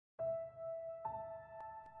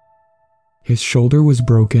His shoulder was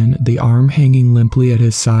broken, the arm hanging limply at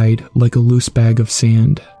his side like a loose bag of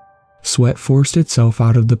sand. Sweat forced itself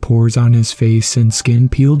out of the pores on his face and skin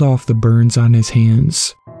peeled off the burns on his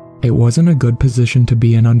hands. It wasn't a good position to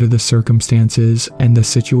be in under the circumstances, and the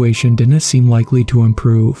situation didn't seem likely to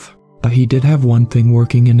improve. But he did have one thing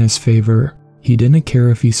working in his favor. He didn't care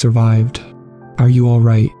if he survived. "Are you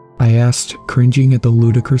alright?" I asked, cringing at the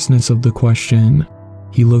ludicrousness of the question.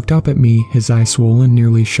 He looked up at me, his eyes swollen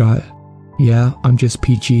nearly shut. "Yeah, I'm just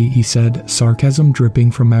peachy," he said, sarcasm dripping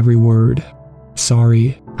from every word.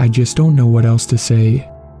 "Sorry, I just don't know what else to say."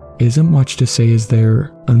 "Isn't much to say, is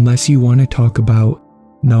there? Unless you want to talk about—"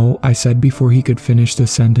 "No," I said before he could finish the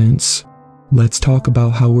sentence. "Let's talk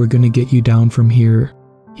about how we're gonna get you down from here."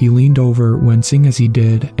 He leaned over, wincing as he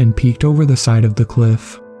did, and peeked over the side of the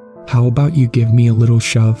cliff. "How about you give me a little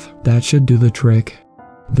shove? That should do the trick."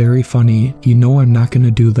 "Very funny, you know I'm not gonna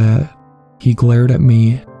do that." He glared at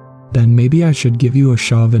me. "Then maybe I should give you a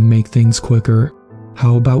shove and make things quicker.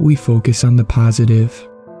 How about we focus on the positive?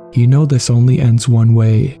 You know this only ends one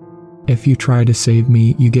way. If you try to save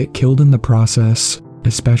me, you get killed in the process,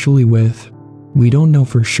 especially with— we don't know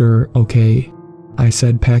for sure, okay?" I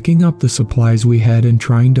said, packing up the supplies we had and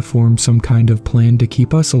trying to form some kind of plan to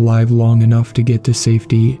keep us alive long enough to get to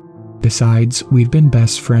safety. Besides, we've been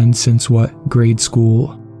best friends since grade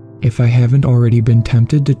school. If I haven't already been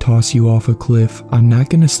tempted to toss you off a cliff, I'm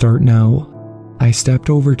not gonna start now. I stepped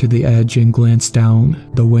over to the edge and glanced down.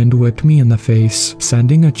 The wind whipped me in the face,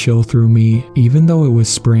 sending a chill through me. Even though it was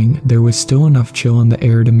spring, there was still enough chill in the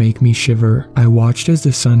air to make me shiver. I watched as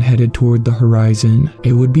the sun headed toward the horizon.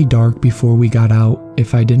 It would be dark before we got out,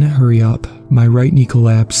 if I didn't hurry up. My right knee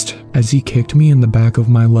collapsed as he kicked me in the back of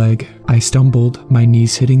my leg. I stumbled, my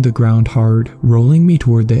knees hitting the ground hard, rolling me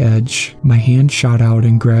toward the edge. My hand shot out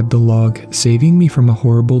and grabbed the log, saving me from a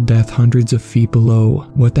horrible death hundreds of feet below.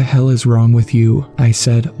 "What the hell is wrong with you?" I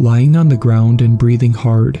said, lying on the ground and breathing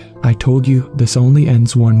hard. "I told you, this only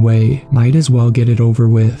ends one way. Might as well get it over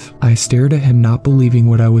with." I stared at him, not believing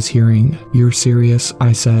what I was hearing. "You're serious?"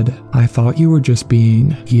 I said. "I thought you were just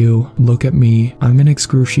being you. Look at me. I'm in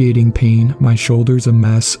excruciating pain. My shoulder's a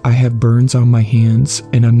mess. I have burns on my hands,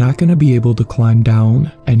 and I'm not gonna be able to climb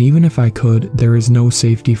down. And even if I could, there is no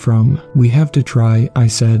safety from. We have to try," I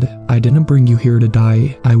said. "I didn't bring you here to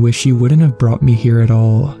die. I wish you wouldn't have brought me here at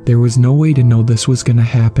all. There was no way to know this was gonna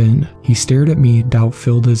happen." He stared at me, doubt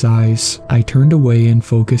filled his eyes. I turned away and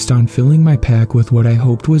focused on filling my pack with what I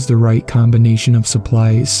hoped was the right combination of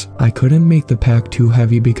supplies. I couldn't make the pack too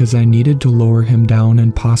heavy because I needed to lower him down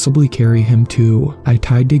and possibly carry him too. I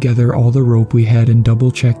tied together all the rope we had and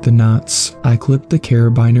double-checked the knots. I clipped the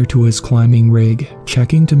carabiner to his climbing rig,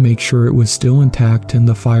 checking to make sure it was still intact and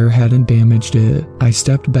the fire hadn't damaged it. I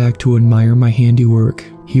stepped back to admire my handiwork.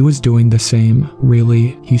 He was doing the same.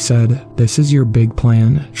 "Really?" he said. "This is your big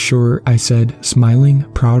plan?" "Sure," I said, smiling,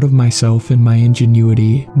 proud of myself and my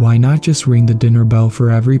ingenuity. "Why not just ring the dinner bell for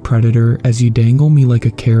every predator as you dangle me like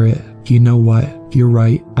a carrot?" "You know what? You're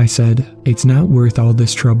right," I said. "It's not worth all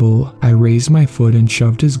this trouble." I raised my foot and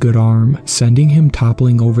shoved his good arm, sending him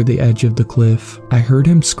toppling over the edge of the cliff. I heard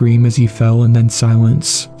him scream as he fell and then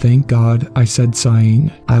silence. "Thank God," I said,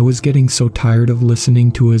 sighing. I was getting so tired of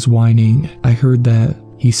listening to his whining. "I heard that,"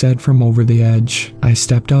 he said from over the edge. I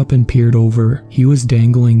stepped up and peered over. He was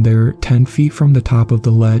dangling there, 10 feet from the top of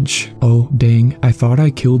the ledge. "Oh, dang, I thought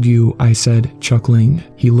I killed you," I said, chuckling.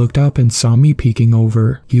 He looked up and saw me peeking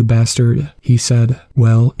over. "You bastard," he said.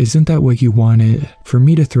 "Well, isn't that what you wanted? For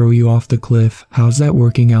me to throw you off the cliff? How's that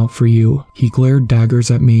working out for you?" He glared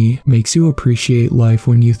daggers at me. "Makes you appreciate life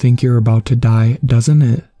when you think you're about to die, doesn't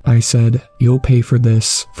it?" I said. "You'll pay for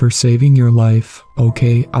this, for saving your life."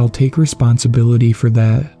 "Okay, I'll take responsibility for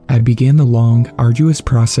that." I began the long, arduous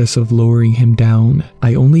process of lowering him down.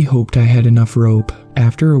 I only hoped I had enough rope.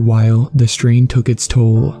 After a while, the strain took its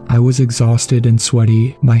toll. I was exhausted and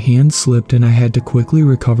sweaty. My hands slipped and I had to quickly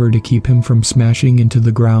recover to keep him from smashing into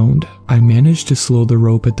the ground. I managed to slow the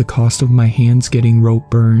rope at the cost of my hands getting rope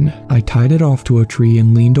burn. I tied it off to a tree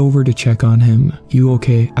and leaned over to check on him. "You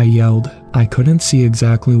okay?" I yelled. I couldn't see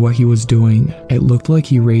exactly what he was doing. It looked like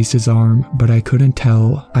he raised his arm, but I couldn't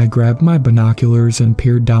tell. I grabbed my binoculars and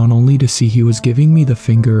peered down only to see he was giving me the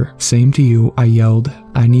finger. "Same to you," I yelled.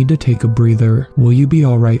 "I need to take a breather. Will you be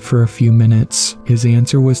alright for a few minutes?" His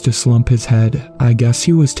answer was to slump his head. I guess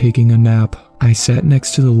he was taking a nap. I sat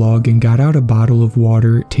next to the log and got out a bottle of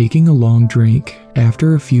water, taking a long drink.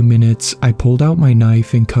 After a few minutes, I pulled out my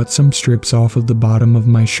knife and cut some strips off of the bottom of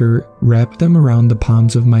my shirt, wrapped them around the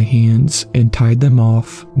palms of my hands, and tied them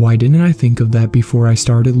off. Why didn't I think of that before I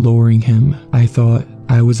started lowering him? I thought,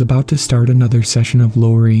 I was about to start another session of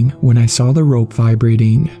lowering when I saw the rope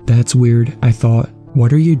vibrating. That's weird, I thought.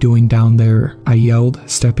 What are you doing down there? I yelled,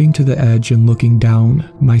 stepping to the edge and looking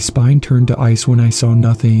down. My spine turned to ice when I saw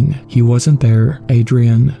nothing. He wasn't there.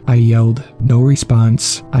 Adrian, I yelled. No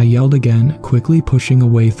response. I yelled again, quickly pushing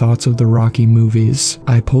away thoughts of the Rocky movies.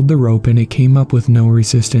 I pulled the rope and it came up with no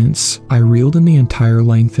resistance. I reeled in the entire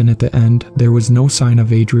length and at the end, there was no sign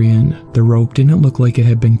of Adrian. The rope didn't look like it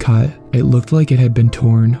had been cut. It looked like it had been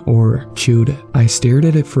torn or chewed. I stared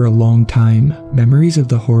at it for a long time. Memories of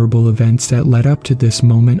the horrible events that led up to this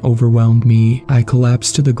moment overwhelmed me. I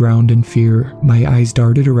collapsed to the ground in fear. My eyes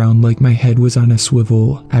darted around like my head was on a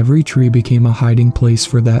swivel. Every tree became a hiding place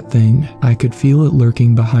for that thing. I could feel it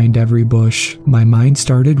lurking behind every bush. My mind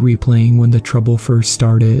started replaying when the trouble first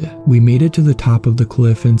started. We made it to the top of the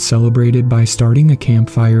cliff and celebrated by starting a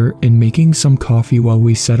campfire and making some coffee while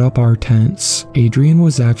we set up our tents. Adrian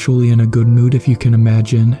was actually in a good mood if you can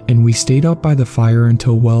imagine, and we stayed up by the fire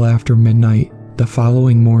until well after midnight. The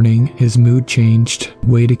following morning, his mood changed.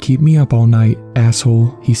 Way to keep me up all night,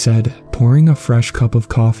 asshole, he said, pouring a fresh cup of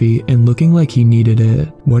coffee and looking like he needed it.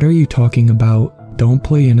 What are you talking about? Don't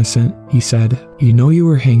play innocent, he said. You know you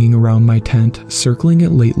were hanging around my tent, circling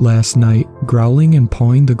it late last night, growling and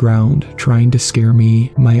pawing the ground, trying to scare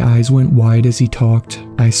me. My eyes went wide as he talked.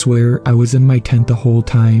 I swear I was in my tent the whole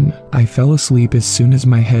time. I fell asleep as soon as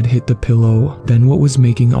my head hit the pillow. Then what was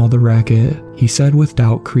making all the racket? He said with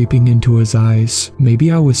doubt creeping into his eyes.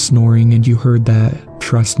 Maybe I was snoring and you heard that.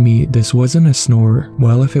 Trust me, this wasn't a snore.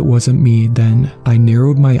 Well, if it wasn't me, then. I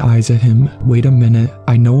narrowed my eyes at him. Wait a minute,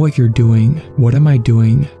 I know what you're doing. What am I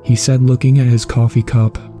doing? He said, looking at his coffee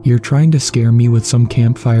cup. You're trying to scare me with some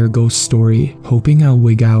campfire ghost story, hoping I'll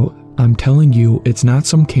wig out. I'm telling you, it's not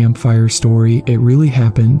some campfire story, it really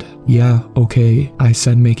happened. Yeah, okay, I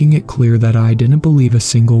said, making it clear that I didn't believe a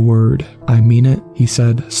single word. I mean it, he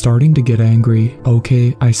said, starting to get angry.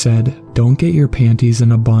 Okay, I said, don't get your panties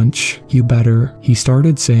in a bunch. You better, he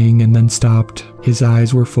started saying and then stopped. His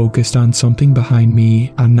eyes were focused on something behind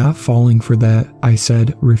me. I'm not falling for that, I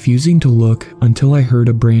said, refusing to look until I heard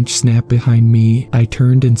a branch snap behind me. I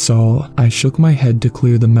turned and saw. I shook my head to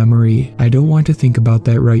clear the memory. I don't want to think about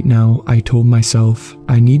that right now, I told myself.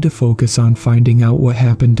 I need to focus on finding out what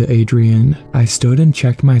happened to Adrian. I stood and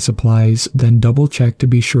checked my supplies, then double-checked to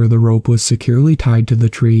be sure the rope was securely tied to the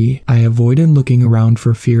tree. I avoided looking around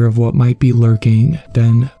for fear of what might be lurking.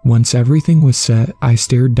 Then, once everything was set, I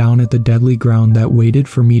stared down at the deadly ground that waited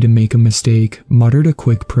for me to make a mistake, muttered a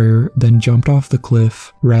quick prayer, then jumped off the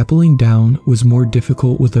cliff. Rappelling down was more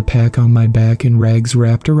difficult with a pack on my back and rags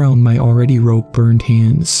wrapped around my already rope-burned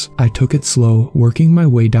hands. I took it slow, working my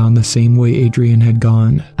way down the same way Adrian had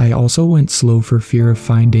gone. I also went slow for fear of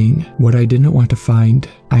finding what I didn't want to find.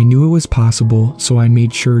 I knew it was possible, so I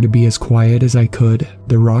made sure to be as quiet as I could.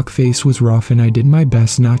 The rock face was rough and I did my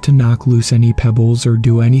best not to knock loose any pebbles or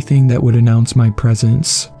do anything that would announce my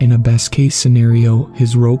presence. In a best case scenario,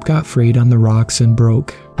 his rope got frayed on the rocks and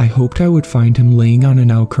broke. I hoped I would find him laying on an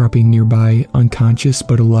outcropping nearby, unconscious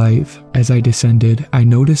but alive. As I descended, I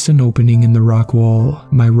noticed an opening in the rock wall.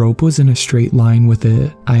 My rope was in a straight line with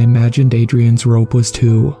it. I imagined Adrian's rope was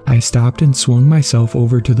too. I stopped and swung myself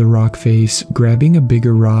over to the rock face, grabbing a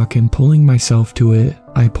bigger rock and pulling myself to it.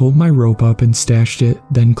 I pulled my rope up and stashed it,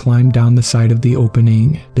 then climbed down the side of the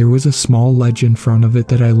opening. There was a small ledge in front of it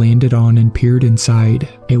that I landed on and peered inside.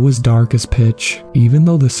 It was dark as pitch. Even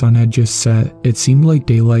though the sun had just set, it seemed like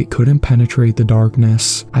daylight couldn't penetrate the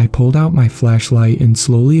darkness. I pulled out my flashlight and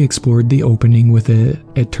slowly explored the opening with it.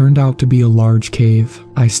 It turned out to be a large cave.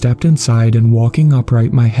 I stepped inside and walking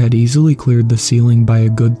upright, my head easily cleared the ceiling by a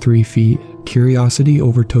good 3 feet. Curiosity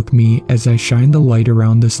overtook me as I shined the light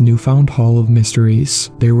around this newfound hall of mysteries.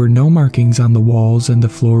 There were no markings on the walls and the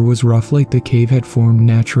floor was rough like the cave had formed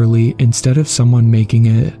naturally instead of someone making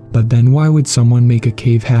it. But then why would someone make a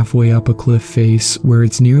cave halfway up a cliff face where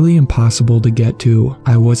it's nearly impossible to get to?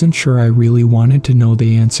 I wasn't sure I really wanted to know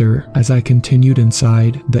the answer. As I continued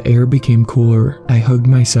inside, the air became cooler. I hugged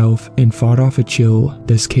myself and fought off a chill.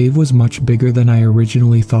 This cave was much bigger than I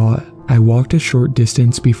originally thought. I walked a short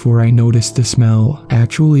distance before I noticed the smell.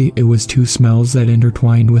 Actually, it was two smells that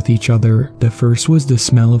intertwined with each other. The first was the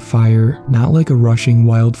smell of fire, not like a rushing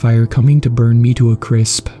wildfire coming to burn me to a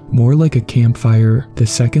crisp, more like a campfire. The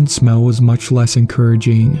second smell was much less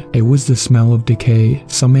encouraging. It was the smell of decay.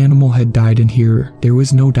 Some animal had died in here. There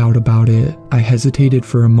was no doubt about it. I hesitated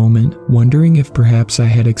for a moment, wondering if perhaps I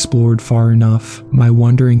had explored far enough. My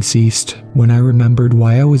wondering ceased when I remembered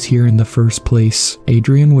why I was here in the first place.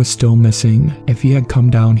 Adrian was still missing. If he had come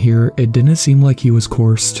down here, it didn't seem like he was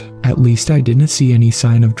coursed. At least I didn't see any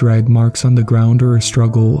sign of drag marks on the ground or a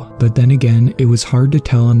struggle, but then again, it was hard to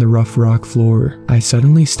tell on the rough rock floor. I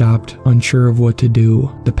suddenly stopped, unsure of what to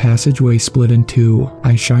do. The passageway split in two.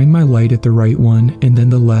 I shined my light at the right one and then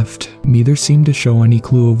the left. Neither seemed to show any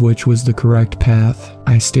clue of which was the correct path.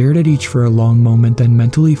 I stared at each for a long moment, then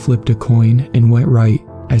mentally flipped a coin and went right.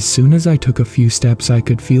 As soon as I took a few steps, I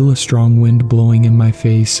could feel a strong wind blowing in my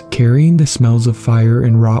face, carrying the smells of fire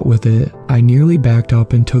and rot with it. I nearly backed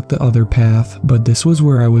up and took the other path, but this was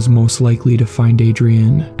where I was most likely to find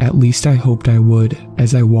Adrian. At least I hoped I would.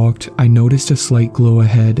 As I walked, I noticed a slight glow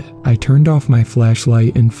ahead. I turned off my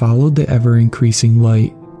flashlight and followed the ever-increasing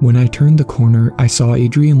light. When I turned the corner, I saw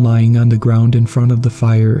Adrian lying on the ground in front of the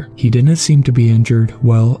fire. He didn't seem to be injured,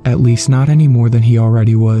 well, at least not any more than he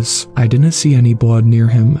already was. I didn't see any blood near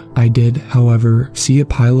him. I did, however, see a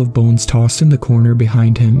pile of bones tossed in the corner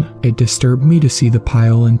behind him. It disturbed me to see the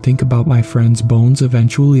pile and think about my friend's bones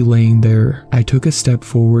eventually laying there. I took a step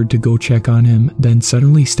forward to go check on him, then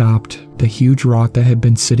suddenly stopped. The huge rock that had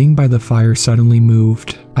been sitting by the fire suddenly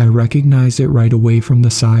moved. I recognized it right away from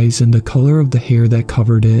the size and the color of the hair that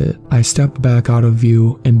covered it. I stepped back out of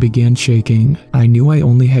view and began shaking. I knew I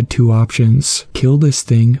only had two options: kill this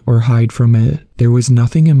thing or hide from it. There was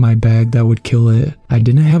nothing in my bag that would kill it. I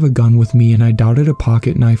didn't have a gun with me and I doubted a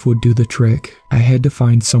pocket knife would do the trick. I had to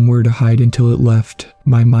find somewhere to hide until it left.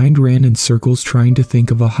 My mind ran in circles trying to think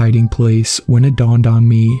of a hiding place. When it dawned on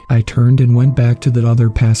me, I turned and went back to the other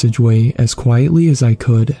passageway as quietly as I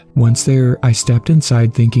could. Once there, I stepped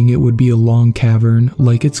inside thinking it would be a long cavern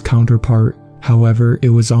like its counterpart. However, it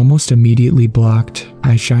was almost immediately blocked.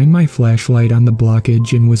 I shined my flashlight on the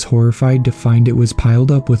blockage and was horrified to find it was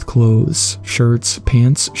piled up with clothes, shirts,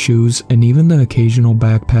 pants, shoes, and even the occasional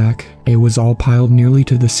backpack. It was all piled nearly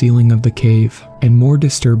to the ceiling of the cave, and more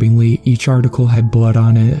disturbingly, each article had blood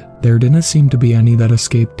on it. There didn't seem to be any that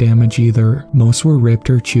escaped damage either. Most were ripped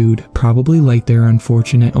or chewed, probably like their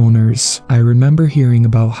unfortunate owners. I remember hearing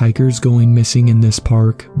about hikers going missing in this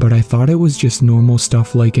park, but I thought it was just normal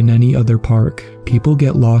stuff like in any other park. People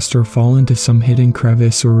get lost or fall into some hidden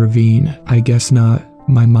crevice or ravine. I guess not.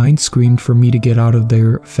 My mind screamed for me to get out of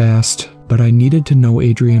there fast, but I needed to know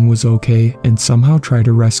Adrian was okay and somehow try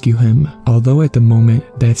to rescue him. Although at the moment,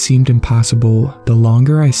 that seemed impossible. The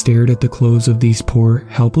longer I stared at the clothes of these poor,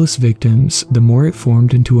 helpless victims, the more it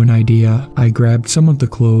formed into an idea. I grabbed some of the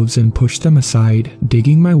clothes and pushed them aside,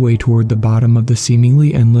 digging my way toward the bottom of the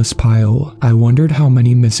seemingly endless pile. I wondered how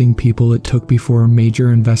many missing people it took before a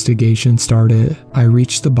major investigation started. I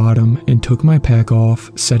reached the bottom and took my pack off,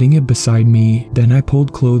 setting it beside me. Then I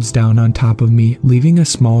pulled clothes down on top of me, leaving a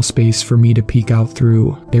small space for me to peek out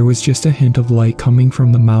through. There was just a hint of light coming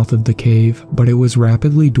from the mouth of the cave, but it was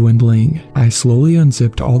rapidly dwindling. I slowly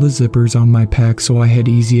unzipped all the zippers on my pack so I had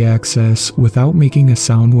easy access without making a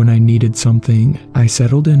sound when I needed something. I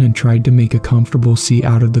settled in and tried to make a comfortable seat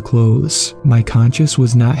out of the clothes. My conscience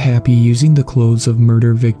was not happy using the clothes of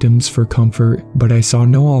murder victims for comfort, but I saw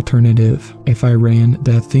no alternative. If I ran,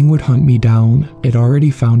 that thing would hunt me down. It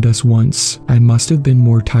already found us once. I must have been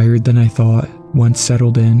more tired than I thought. Once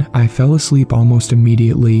settled in, I fell asleep almost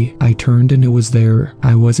immediately. I turned and it was there.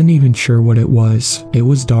 I wasn't even sure what it was. It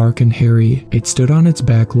was dark and hairy. It stood on its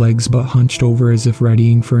back legs but hunched over as if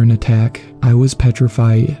readying for an attack. I was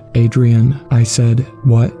petrified. "Adrian," I said.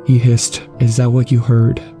 "What?" he hissed. "Is that what you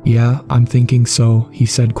heard?" "Yeah, I'm thinking so," he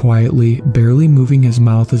said quietly, barely moving his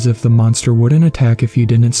mouth as if the monster wouldn't attack if you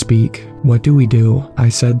didn't speak. "What do we do?" I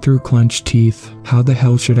said through clenched teeth. How the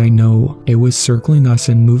hell should I know? It was circling us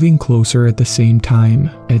and moving closer at the same time.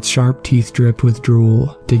 Its sharp teeth dripped with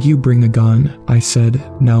drool. "Did you bring a gun?" I said.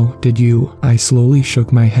 "No, did you?" I slowly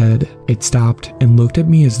shook my head. It stopped and looked at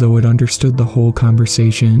me as though it understood the whole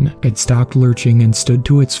conversation. It stopped lurching and stood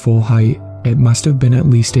to its full height. It must have been at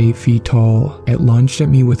least 8 feet tall. It lunged at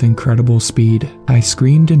me with incredible speed. I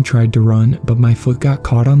screamed and tried to run, but my foot got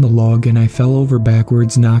caught on the log and I fell over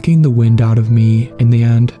backwards, knocking the wind out of me. In the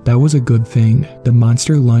end, that was a good thing. The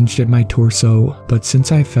monster lunged at my torso, but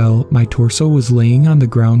since I fell, my torso was laying on the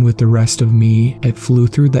ground with the rest of me. It flew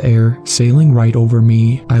through the air, sailing right over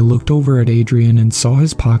me. I looked over at Adrian and saw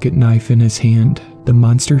his pocket knife in his hand. The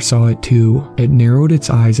monster saw it too. It narrowed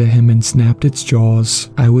its eyes at him and snapped its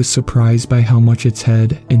jaws. I was surprised by how much its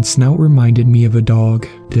head and snout reminded me of a dog.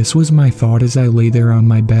 This was my thought as I lay there on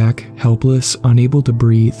my back, helpless, unable to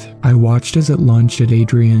breathe. I watched as it lunged at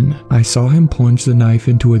Adrian. I saw him plunge the knife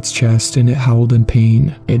into its chest and it howled in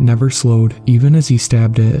pain. It never slowed, even as he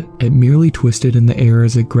stabbed it. It merely twisted in the air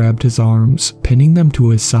as it grabbed his arms, pinning them to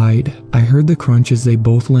his side. I heard the crunch as they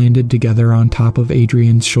both landed together on top of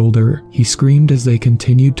Adrian's shoulder. He screamed as they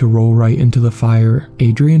continued to roll right into the fire.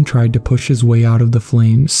 Adrian tried to push his way out of the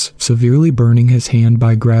flames, severely burning his hand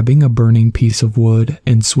by grabbing a burning piece of wood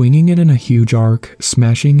and swinging it in a huge arc,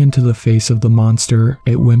 smashing into the face of the monster.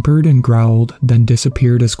 It whimpered and growled, then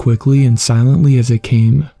disappeared as quickly and silently as it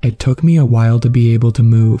came. It took me a while to be able to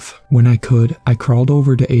move. When I could, I crawled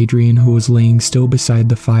over to Adrian, who was laying still beside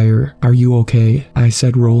the fire. "Are you okay?" I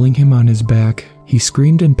said, rolling him on his back. He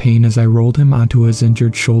screamed in pain as I rolled him onto his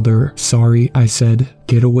injured shoulder. "Sorry," I said.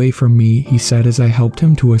 "Get away from me," he said as I helped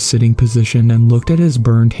him to a sitting position and looked at his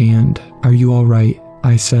burned hand. "Are you alright?"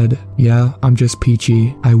 I said. "Yeah, I'm just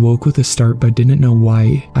peachy." I woke with a start but didn't know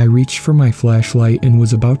why. I reached for my flashlight and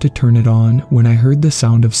was about to turn it on when I heard the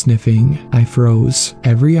sound of sniffing. I froze.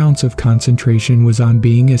 Every ounce of concentration was on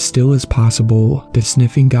being as still as possible. The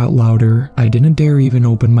sniffing got louder. I didn't dare even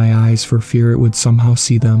open my eyes for fear it would somehow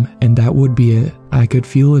see them, and that would be it. I could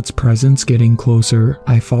feel its presence getting closer.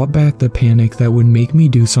 I fought back the panic that would make me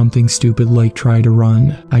do something stupid like try to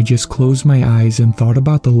run. I just closed my eyes and thought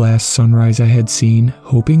about the last sunrise I had seen,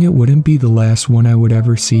 hoping it wouldn't be the last one I would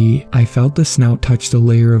ever see. I felt the snout touch the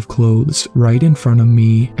layer of clothes right in front of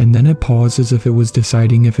me, and then it paused as if it was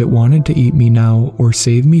deciding if it wanted to eat me now or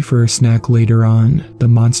save me for a snack later on. The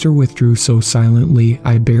monster withdrew so silently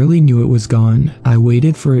I barely knew it was gone. I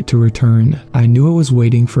waited for it to return. I knew it was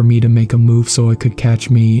waiting for me to make a move so it could catch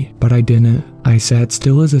me, but I didn't. I sat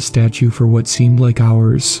still as a statue for what seemed like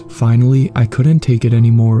hours. Finally, I couldn't take it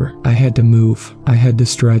anymore. I had to move. I had to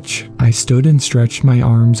stretch. I stood and stretched my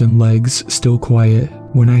arms and legs, still quiet.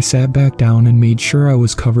 When I sat back down and made sure I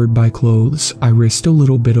was covered by clothes, I risked a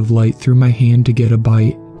little bit of light through my hand to get a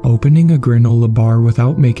bite. Opening a granola bar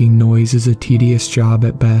without making noise is a tedious job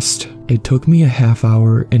at best. It took me a half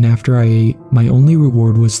hour, and after I ate, my only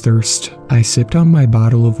reward was thirst. I sipped on my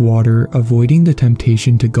bottle of water, avoiding the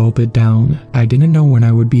temptation to gulp it down. I didn't know when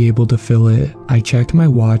I would be able to fill it. I checked my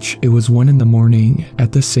watch. It was 1 in the morning.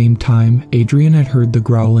 At the same time, Adrian had heard the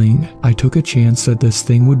growling. I took a chance that this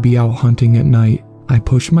thing would be out hunting at night. I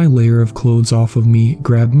pushed my layer of clothes off of me,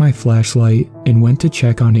 grabbed my flashlight, and went to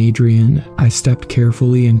check on Adrian. I stepped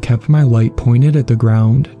carefully and kept my light pointed at the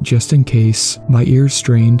ground, just in case. My ears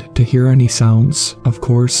strained to hear any sounds. Of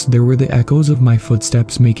course, there were the echoes of my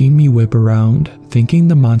footsteps making me whip around. Thinking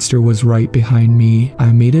the monster was right behind me,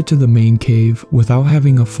 I made it to the main cave without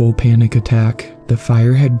having a full panic attack. The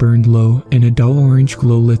fire had burned low, and a dull orange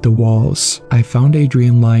glow lit the walls. I found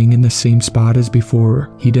Adrian lying in the same spot as before.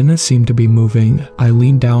 He didn't seem to be moving. I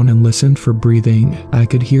leaned down and listened for breathing. I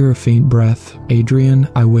could hear a faint breath. "Adrian,"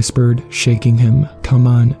 I whispered, shaking him. "Come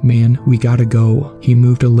on, man, we gotta go." He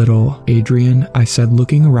moved a little. "Adrian," I said,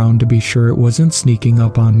 looking around to be sure it wasn't sneaking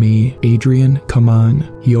up on me. "Adrian, come on."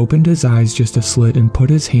 He opened his eyes just a slit and put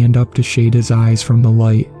his hand up to shade his eyes from the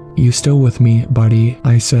light. "You still with me, buddy?"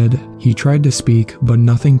 I said. He tried to speak, but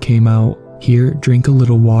nothing came out. "Here, drink a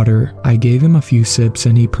little water." I gave him a few sips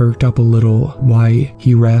and he perked up a little. "Why?"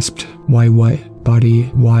 he rasped. "Why what?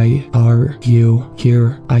 Buddy, why are you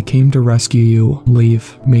here? I came to rescue you.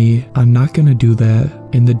 Leave me. I'm not gonna do that."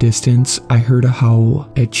 In the distance, I heard a howl.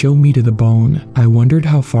 It chilled me to the bone. I wondered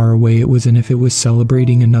how far away it was and if it was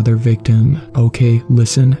celebrating another victim. "Okay,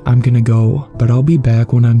 listen, I'm gonna go, but I'll be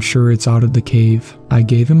back when I'm sure it's out of the cave." I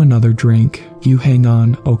gave him another drink. "You hang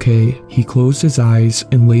on, okay?" He closed his eyes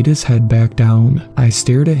and laid his head back down. I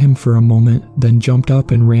stared at him for a moment, then jumped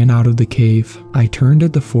up and ran out of the cave. I turned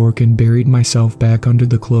at the fork and buried myself back under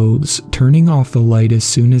the clothes, turning off the light as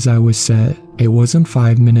soon as I was set. It wasn't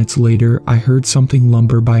 5 minutes later I heard something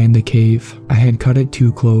lumber by in the cave. I had cut it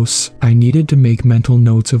too close. I needed to make mental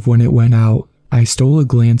notes of when it went out. I stole a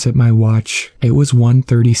glance at my watch. It was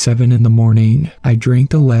 1:37 in the morning. I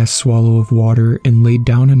drank the last swallow of water and laid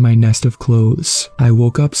down in my nest of clothes. I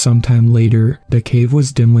woke up sometime later. The cave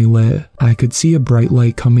was dimly lit. I could see a bright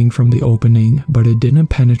light coming from the opening, but it didn't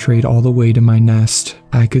penetrate all the way to my nest.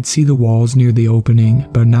 I could see the walls near the opening,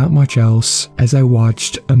 but not much else. As I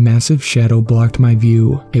watched, a massive shadow blocked my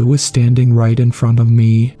view. It was standing right in front of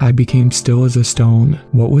me. I became still as a stone.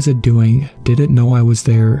 What was it doing? Did it know I was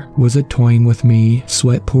there? Was it toying with with me.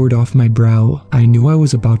 Sweat poured off my brow. I knew I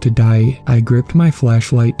was about to die. I gripped my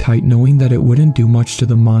flashlight tight, knowing that it wouldn't do much to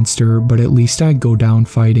the monster, but at least I'd go down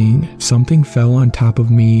fighting. Something fell on top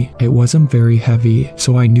of me. It wasn't very heavy,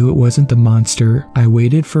 so I knew it wasn't the monster. I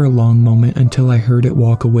waited for a long moment until I heard it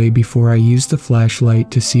walk away before I used the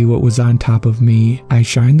flashlight to see what was on top of me. I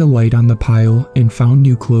shined the light on the pile and found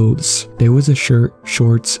new clothes. There was a shirt,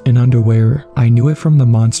 shorts, and underwear. I knew it from the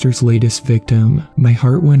monster's latest victim. My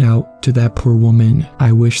heart went out to that poor woman.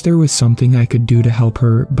 I wish there was something I could do to help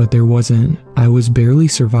her, but there wasn't. I was barely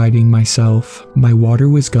surviving myself. My water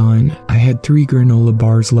was gone. I had 3 granola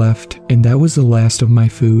bars left, and that was the last of my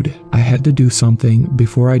food. I had to do something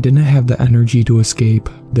before I didn't have the energy to escape.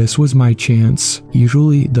 This was my chance.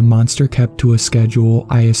 Usually, the monster kept to a schedule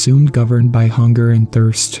I assumed governed by hunger and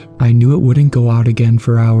thirst. I knew it wouldn't go out again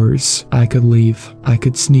for hours. I could leave. I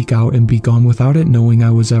could sneak out and be gone without it knowing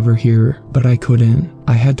I was ever here, but I couldn't.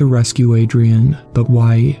 I had to rescue Adrian. But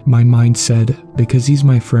why? My mind said, because he's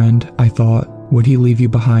my friend. I thought, would he leave you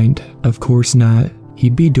behind? Of course not.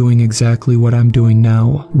 He'd be doing exactly what I'm doing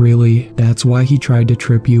now. Really, that's why he tried to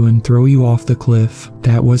trip you and throw you off the cliff.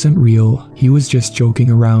 That wasn't real. He was just joking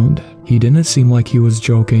around. He didn't seem like he was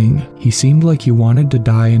joking. He seemed like he wanted to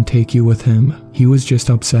die and take you with him. He was just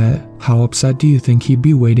upset. How upset do you think he'd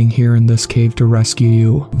be waiting here in this cave to rescue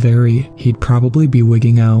you? Very. He'd probably be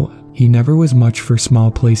wigging out. He never was much for small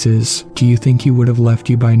places. Do you think he would have left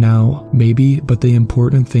you by now? Maybe, but the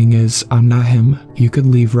important thing is, I'm not him. You could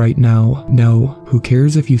leave right now. No, who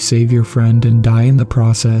cares if you save your friend and die in the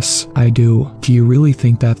process? I do. Do you really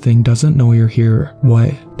think that thing doesn't know you're here?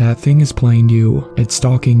 What? That thing is playing you. It's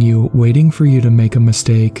stalking you, waiting for you to make a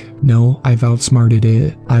mistake. No, I've outsmarted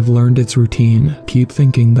it. I've learned its routine. Keep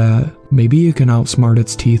thinking that. Maybe you can outsmart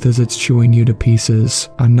its teeth as it's chewing you to pieces.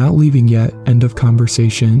 I'm not leaving yet. End of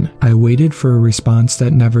conversation. I waited for a response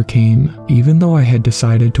that never came. Even though I had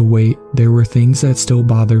decided to wait, there were things that still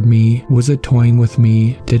bothered me. Was it toying with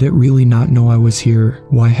me? Did it really not know I was here?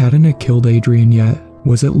 Why hadn't it killed Adrian yet?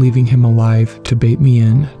 Was it leaving him alive to bait me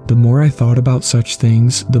in? The more I thought about such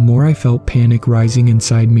things, the more I felt panic rising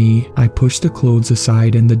inside me. I pushed the clothes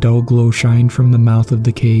aside and the dull glow shined from the mouth of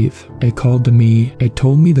the cave. It called to me. It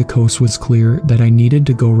told me the coast was clear, that I needed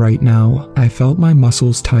to go right now. I felt my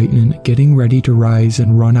muscles tighten, getting ready to rise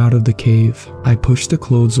and run out of the cave. I pushed the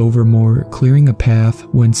clothes over more, clearing a path,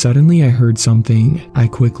 when suddenly I heard something. I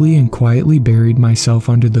quickly and quietly buried myself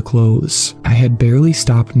under the clothes. I had barely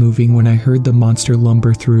stopped moving when I heard the monster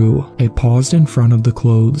lumber through. It paused in front of the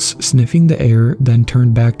clothes, sniffing the air, then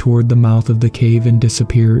turned back toward the mouth of the cave and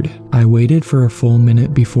disappeared. I waited for a full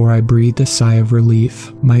minute before I breathed a sigh of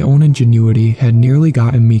relief. My own ingenuity had nearly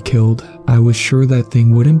gotten me killed. I was sure that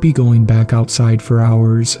thing wouldn't be going back outside for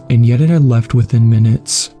hours, and yet it had left within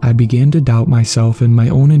minutes. I began to doubt myself and my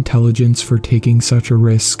own intelligence for taking such a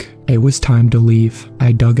risk. It was time to leave.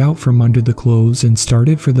 I dug out from under the clothes and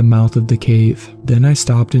started for the mouth of the cave. Then I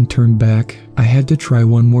stopped and turned back. I had to try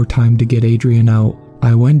one more time to get Adrian out.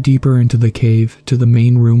 I went deeper into the cave, to the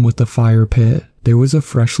main room with the fire pit. There was a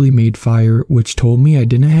freshly made fire, which told me I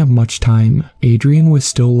didn't have much time. Adrian was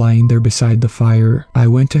still lying there beside the fire. I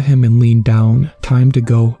went to him and leaned down. "Time to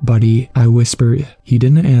go, buddy," I whispered. He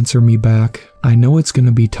didn't answer me back. "I know it's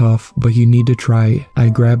gonna be tough, but you need to try." I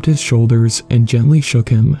grabbed his shoulders and gently shook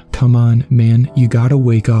him. "Come on, man, you gotta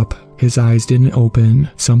wake up." His eyes didn't open.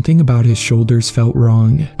 Something about his shoulders felt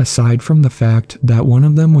wrong, aside from the fact that one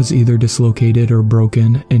of them was either dislocated or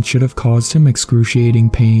broken and should have caused him excruciating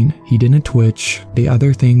pain. He didn't twitch. The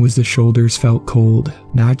other thing was the shoulders felt cold.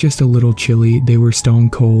 Not just a little chilly, they were stone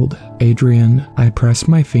cold. "Adrian." I pressed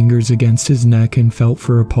my fingers against his neck and felt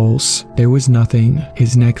for a pulse. There was nothing.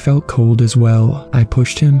 His neck felt cold as well. I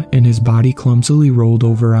pushed him and his body clumsily rolled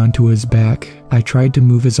over onto his back. I tried to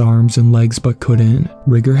move his arms and legs but couldn't.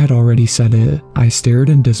 Rigor had already set it. I stared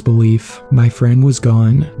in disbelief. My friend was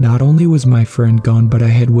gone. Not only was my friend gone, but I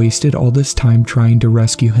had wasted all this time trying to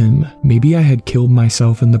rescue him. Maybe I had killed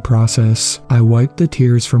myself in the process. I wiped the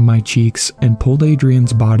tears from my cheeks and pulled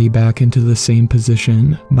Adrian's body back into the same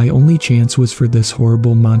position. My only chance was for this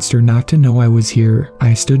horrible monster not to know I was here.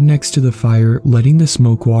 I stood next to the fire, letting the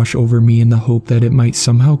smoke wash over me in the hope that it might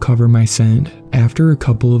somehow cover my scent. After a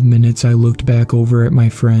couple of minutes, I looked back over at my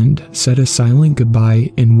friend, said a silent goodbye,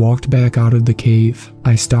 and walked back out of the cave.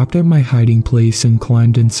 I stopped at my hiding place and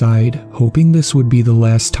climbed inside, hoping this would be the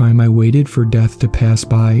last time I waited for death to pass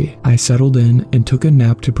by. I settled in and took a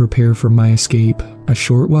nap to prepare for my escape. A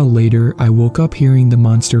short while later, I woke up hearing the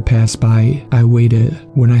monster pass by. I waited.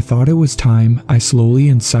 When I thought it was time, I slowly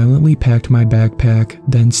and silently packed my backpack,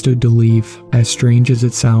 then stood to leave. As strange as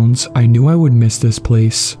it sounds, I knew I would miss this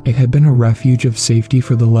place. It had been a refuge of safety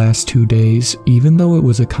for the last 2 days, even though it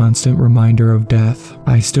was a constant reminder of death.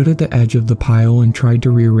 I stood at the edge of the pile and tried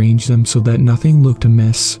to rearrange them so that nothing looked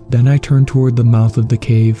amiss. Then I turned toward the mouth of the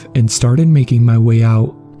cave and started making my way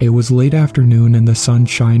out. It was late afternoon and the sun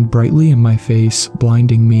shined brightly in my face,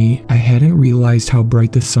 blinding me. I hadn't realized how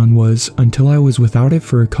bright the sun was until I was without it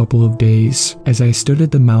for a couple of days. As I stood at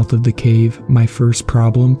the mouth of the cave, my first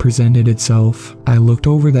problem presented itself. I looked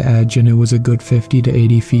over the edge and it was a good 50 to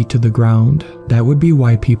 80 feet to the ground. That would be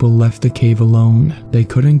why people left the cave alone. They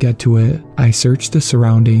couldn't get to it. I searched the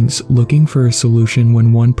surroundings, looking for a solution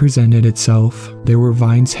when one presented itself. There were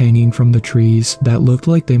vines hanging from the trees that looked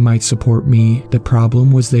like they might support me. The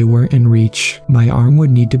problem was they weren't in reach. My arm would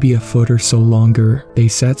need to be a foot or so longer. They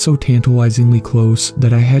sat so tantalizingly close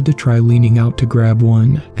that I had to try leaning out to grab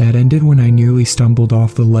one. That ended when I nearly stumbled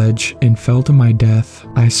off the ledge and fell to my death.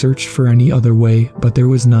 I searched for any other way, but there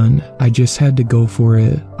was none. I just had to go for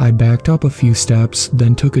it. I backed up a few steps,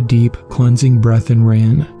 then took a deep, cleansing breath and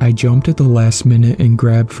ran. I jumped at the last minute and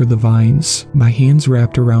grabbed for the vines. My hands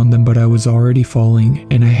wrapped around them, but I was already falling,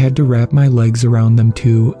 and I had to wrap my legs around them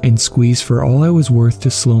too and squeeze for all I was worth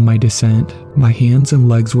to slow my descent. My hands and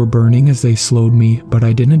legs were burning as they slowed me, but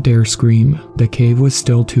I didn't dare scream. The cave was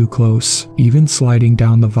still too close. Even sliding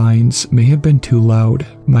down the vines may have been too loud.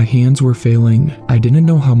 My hands were failing. I didn't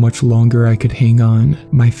know how much longer I could hang on.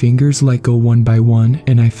 My fingers let go one by one,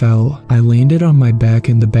 and I fell. I landed on my back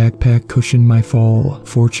and the backpack cushioned my fall.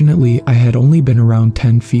 Fortunately, I had only been around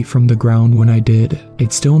 10 feet from the ground when I did.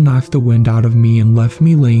 It still knocked the wind out of me and left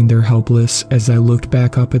me laying there helpless as I looked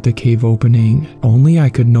back up at the cave opening. Only I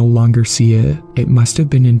could no longer see it. It must have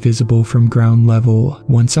been invisible from ground level.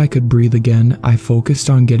 Once I could breathe again, I focused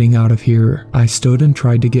on getting out of here. I stood and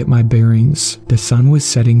tried to get my bearings. The sun was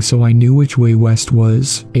setting, so I knew which way west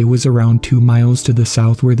was. It was around 2 miles to the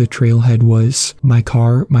south where the trailhead was. My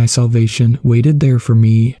car, my salvation, waited there for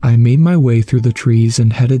me. I made my way through the trees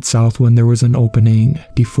and headed south when there was an opening.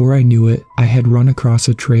 Before I knew it, I had run across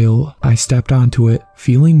a trail. I stepped onto it,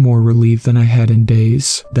 feeling more relieved than I had in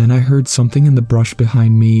days. Then I heard something in the brush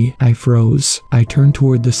behind me. I froze. I turned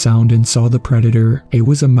toward the sound and saw the predator. It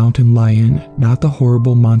was a mountain lion, not the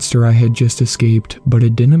horrible monster I had just escaped, but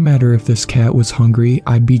it didn't matter if this cat was hungry,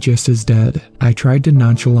 I'd be just as dead. I tried to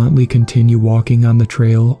nonchalantly continue walking on the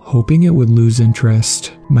trail, hoping it would lose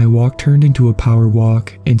interest. My walk turned into a power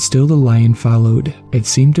walk, and still the lion followed. It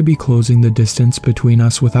seemed to be closing the distance between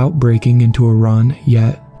us without breaking into a run,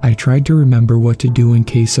 yet I tried to remember what to do in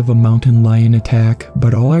case of a mountain lion attack,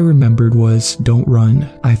 but all I remembered was, don't run.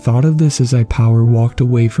 I thought of this as I power walked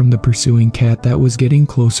away from the pursuing cat that was getting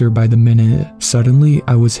closer by the minute. Suddenly,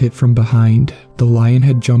 I was hit from behind. The lion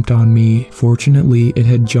had jumped on me. Fortunately, it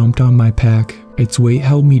had jumped on my pack. Its weight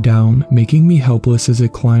held me down, making me helpless as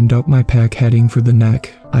it climbed up my pack heading for the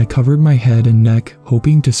neck. I covered my head and neck,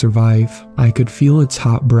 hoping to survive. I could feel its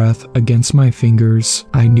hot breath against my fingers.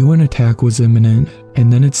 I knew an attack was imminent,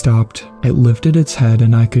 and then it stopped. It lifted its head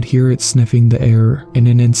and I could hear it sniffing the air. In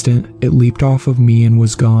an instant, it leaped off of me and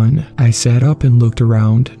was gone. I sat up and looked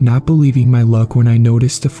around, not believing my luck when I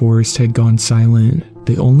noticed the forest had gone silent.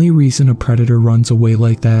 The only reason a predator runs away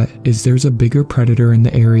like that is there's a bigger predator in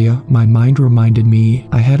the area. My mind reminded me.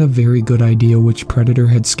 I had a very good idea which predator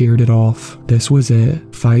had scared it off. This was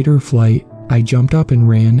it. Fight or flight. I jumped up and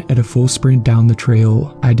ran at a full sprint down the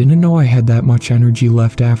trail. I didn't know I had that much energy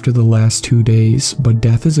left after the last 2 days, but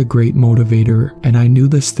death is a great motivator, and I knew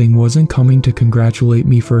this thing wasn't coming to congratulate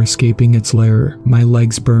me for escaping its lair. My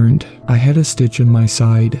legs burned. I had a stitch in my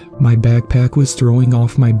side. My backpack was throwing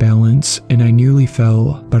off my balance, and I nearly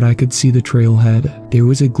fell, but I could see the trailhead. There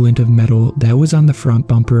was a glint of metal that was on the front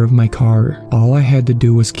bumper of my car. All I had to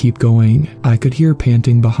do was keep going. I could hear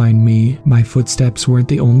panting behind me. My footsteps weren't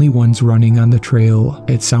the only ones running on the trail.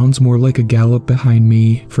 It sounds more like a gallop behind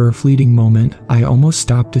me. For a fleeting moment, I almost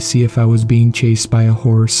stopped to see if I was being chased by a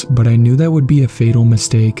horse, but I knew that would be a fatal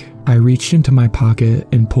mistake. I reached into my pocket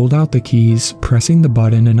and pulled out the keys, pressing the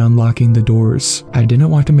button and unlocking the doors. I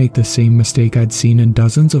didn't want to make the same mistake I'd seen in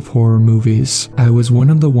dozens of horror movies. I was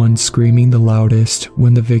one of the ones screaming the loudest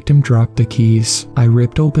when the victim dropped the keys. I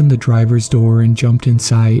ripped open the driver's door and jumped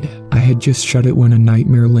inside. I had just shut it when a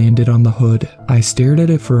nightmare landed on the hood. I stared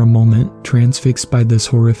at it for a moment, transfixed by this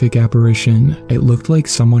horrific apparition. It looked like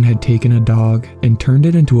someone had taken a dog and turned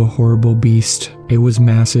it into a horrible beast. It was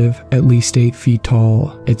massive, at least 8 feet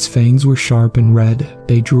tall. Its fangs were sharp and red.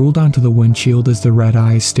 They drooled onto the windshield as the red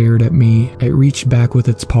eyes stared at me. It reached back with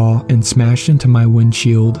its paw and smashed into my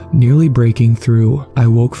windshield, nearly breaking through. I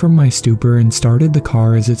woke from my stupor and started the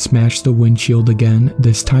car as it smashed the windshield again,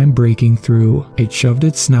 this time breaking through. It shoved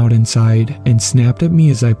its snout inside and snapped at me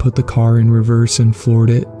as I put the car in reverse and floored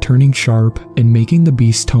it, turning sharp and making the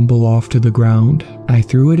beast tumble off to the ground. I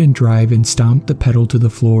threw it in drive and stomped the pedal to the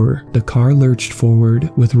floor. The car lurched forward,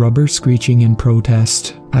 with rubber screeching in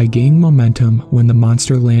protest. I gained momentum when the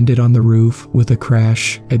monster landed on the roof with a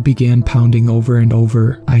crash. It began pounding over and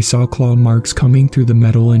over. I saw claw marks coming through the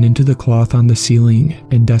metal and into the cloth on the ceiling.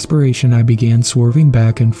 In desperation, I began swerving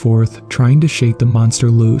back and forth, trying to shake the monster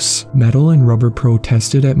loose. Metal and rubber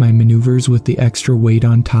protested at my maneuvers with the extra weight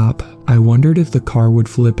on top. I wondered if the car would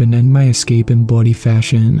flip and end my escape in bloody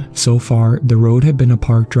fashion. So far, the road had been a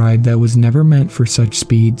park drive that was never meant for such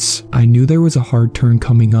speeds. I knew there was a hard turn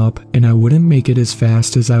coming up, and I wouldn't make it as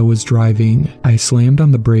fast as I was driving. I slammed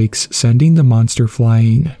on the brakes, sending the monster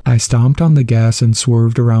flying. I stomped on the gas and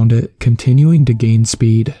swerved around it, continuing to gain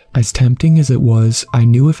speed. As tempting as it was, I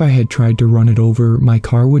knew if I had tried to run it over, my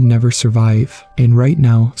car would never survive. And right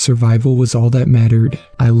now, survival was all that mattered.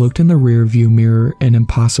 I looked in the rear view mirror, and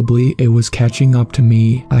impossibly, it was catching up to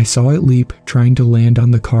me. I saw it leap, trying to land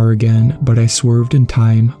on the car again, but I swerved in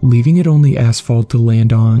time, leaving it only asphalt to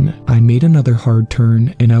land on. I made another hard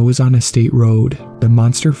turn, and I was on a state road. The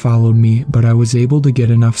monster followed me, but I was able to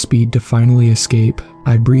get enough speed to finally escape.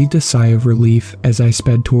 I breathed a sigh of relief as I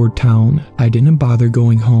sped toward town. I didn't bother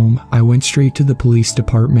going home. I went straight to the police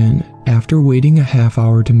department. After waiting a half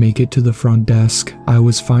hour to make it to the front desk, I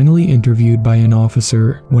was finally interviewed by an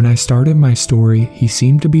officer. When I started my story, he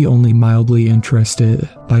seemed to be only mildly interested.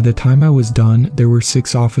 By the time I was done, there were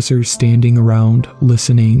 6 officers standing around,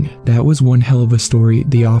 listening. That was one hell of a story,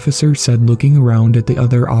 the officer said, looking around at the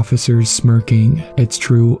other officers smirking. It's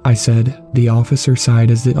true, I said. The officer sighed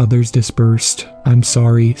as the others dispersed. I'm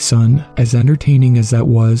sorry, son. As entertaining as that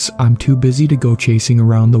was, I'm too busy to go chasing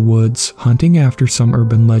around the woods, hunting after some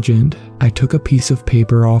urban legend. I took a piece of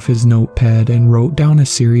paper off his notepad and wrote down a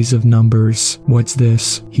series of numbers. What's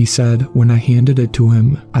this? He said when I handed it to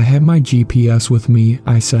him. I had my GPS with me,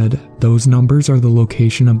 I said. Those numbers are the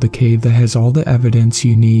location of the cave that has all the evidence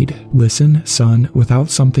you need. Listen, son, without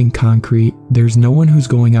something concrete, there's no one who's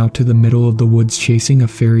going out to the middle of the woods chasing a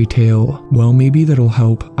fairy tale. Well, maybe that'll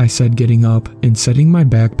help, I said, getting up and setting my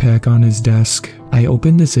backpack on his desk. I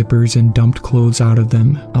opened the zippers and dumped clothes out of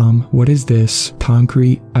them. What is this?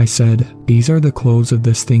 Concrete, I said. These are the clothes of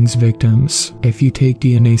this thing's victims. If you take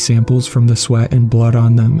DNA samples from the sweat and blood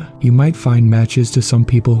on them, you might find matches to some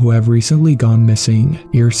people who have recently gone missing.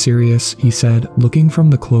 You're serious, he said, looking from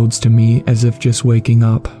the clothes to me as if just waking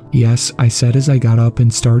up. Yes, I said as I got up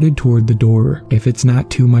and started toward the door. If it's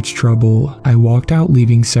not too much trouble. I walked out,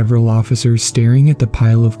 leaving several officers staring at the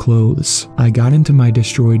pile of clothes. I got into my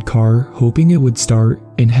destroyed car, hoping it would start,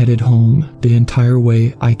 and headed home. The entire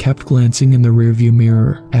way, I kept glancing in the rearview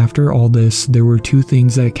mirror. After all this, there were 2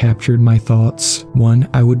 things that captured my thoughts. 1,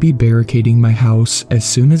 I would be barricading my house as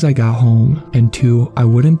soon as I got home, and 2, I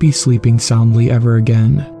wouldn't be sleeping soundly ever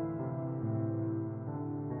again.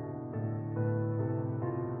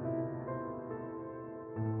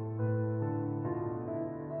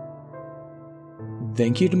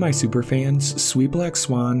 Thank you to my superfans, Sweet Black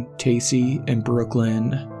Swan, Tacy, and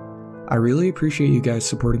Brooklyn. I really appreciate you guys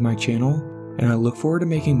supporting my channel, and I look forward to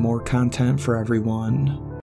making more content for everyone.